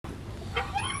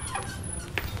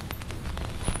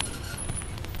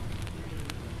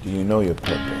Do you know your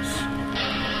purpose?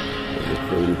 What you're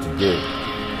created to do?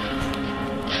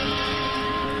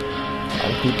 A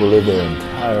lot of people live their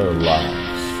entire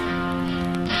lives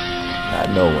not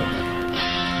knowing.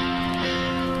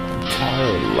 An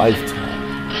entire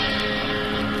lifetime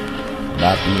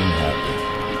not being happy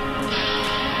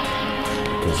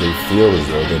because they feel as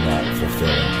though they're not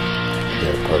fulfilling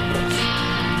their purpose.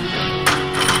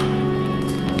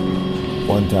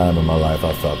 One time in my life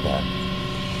I felt that.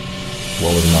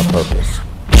 What was my purpose?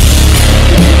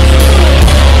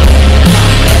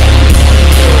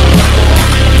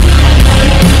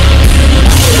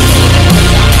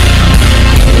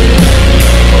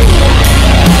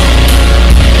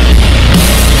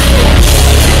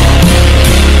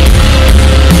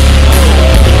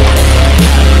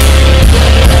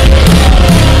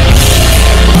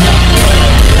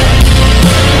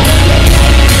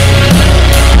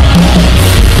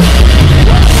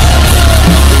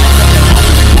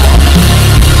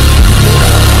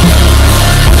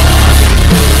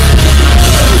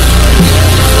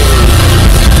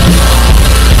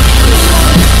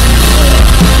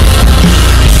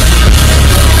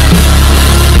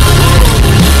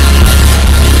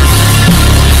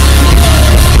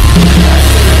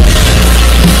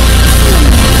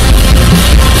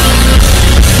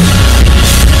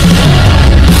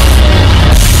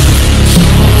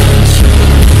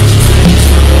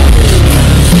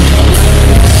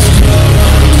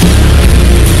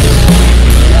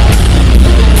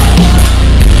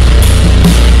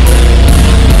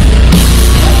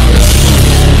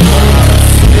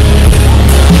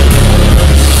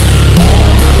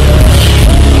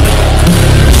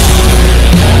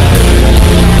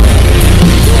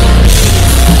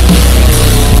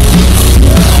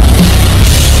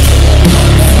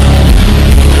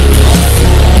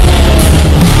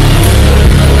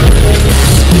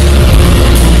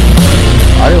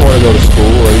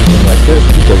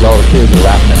 Because all the kids were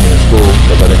laughing at me in school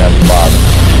because I didn't have a father.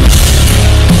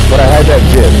 But I had that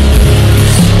gym.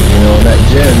 You know, and that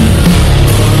gym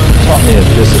taught me a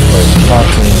discipline, taught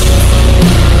me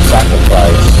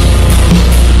sacrifice,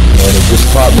 and it just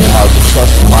taught me how to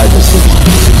trust my decisions.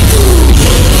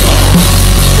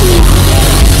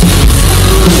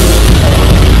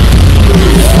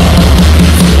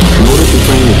 In order to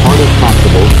train as hard as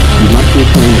possible, you must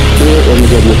retain a clear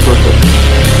image of your purpose.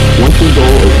 Once your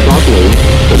goal is sharply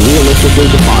but realistically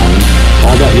defined,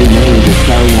 all that remains is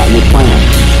carrying out your plan.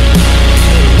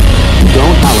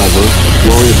 Don't, however,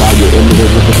 worry about your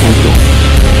individual potential.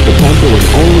 Potential is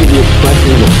only the expression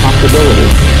of a possibility,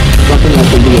 something that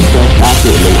can be assessed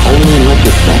accurately only in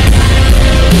retrospect.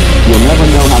 You'll never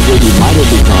know how good you might have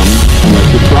become unless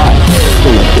you try, so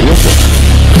let's get with it.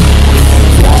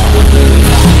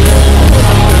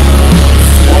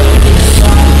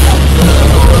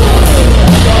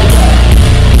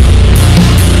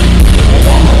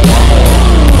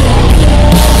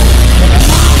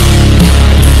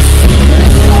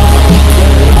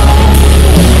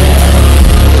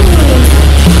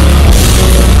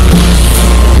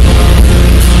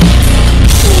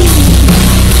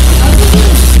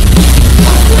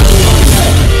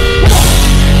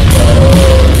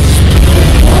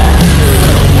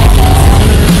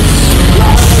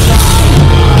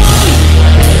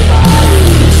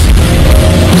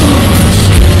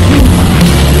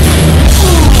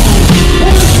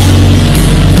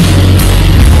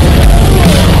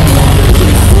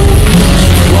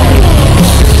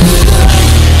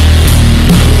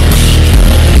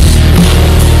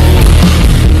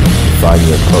 Find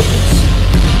your purpose.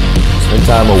 Spend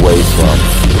time away from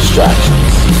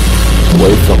distractions,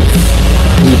 away from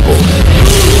people.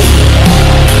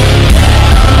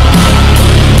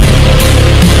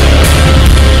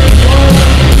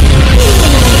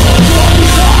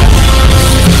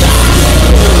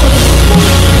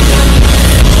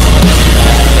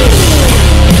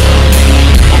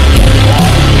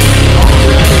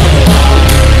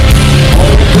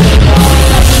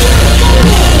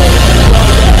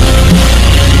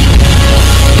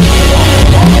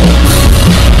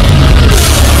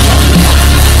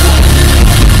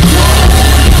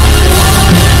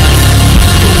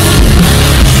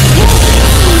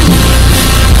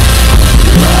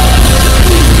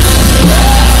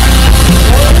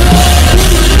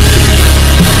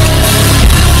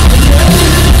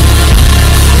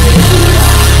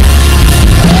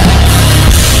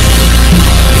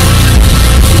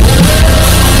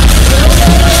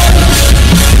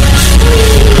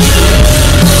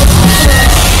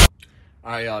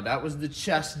 Alright, y'all, that was the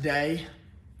chest day.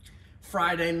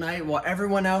 Friday night while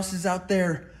everyone else is out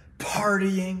there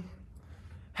partying,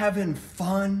 having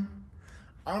fun.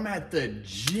 I'm at the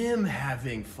gym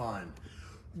having fun.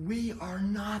 We are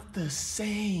not the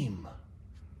same.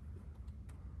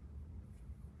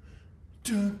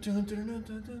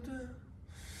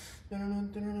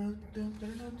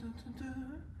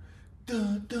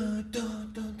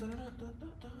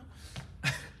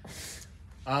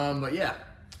 But yeah,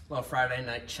 well, Friday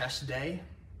night chest day.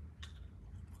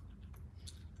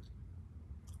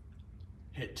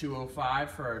 Hit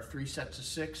 205 for 3 sets of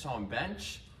 6 on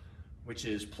bench, which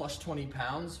is plus 20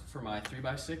 pounds for my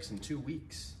 3x6 in 2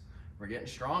 weeks. We're getting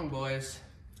strong, boys.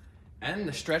 And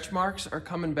the stretch marks are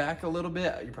coming back a little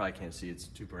bit. You probably can't see, it's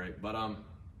too bright, but I'm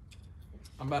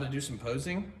about to do some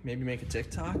posing, maybe make a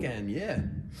TikTok, and yeah.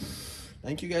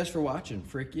 Thank you guys for watching.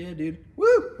 Frick yeah, dude.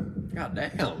 Woo! God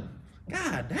damn.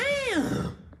 God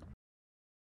damn.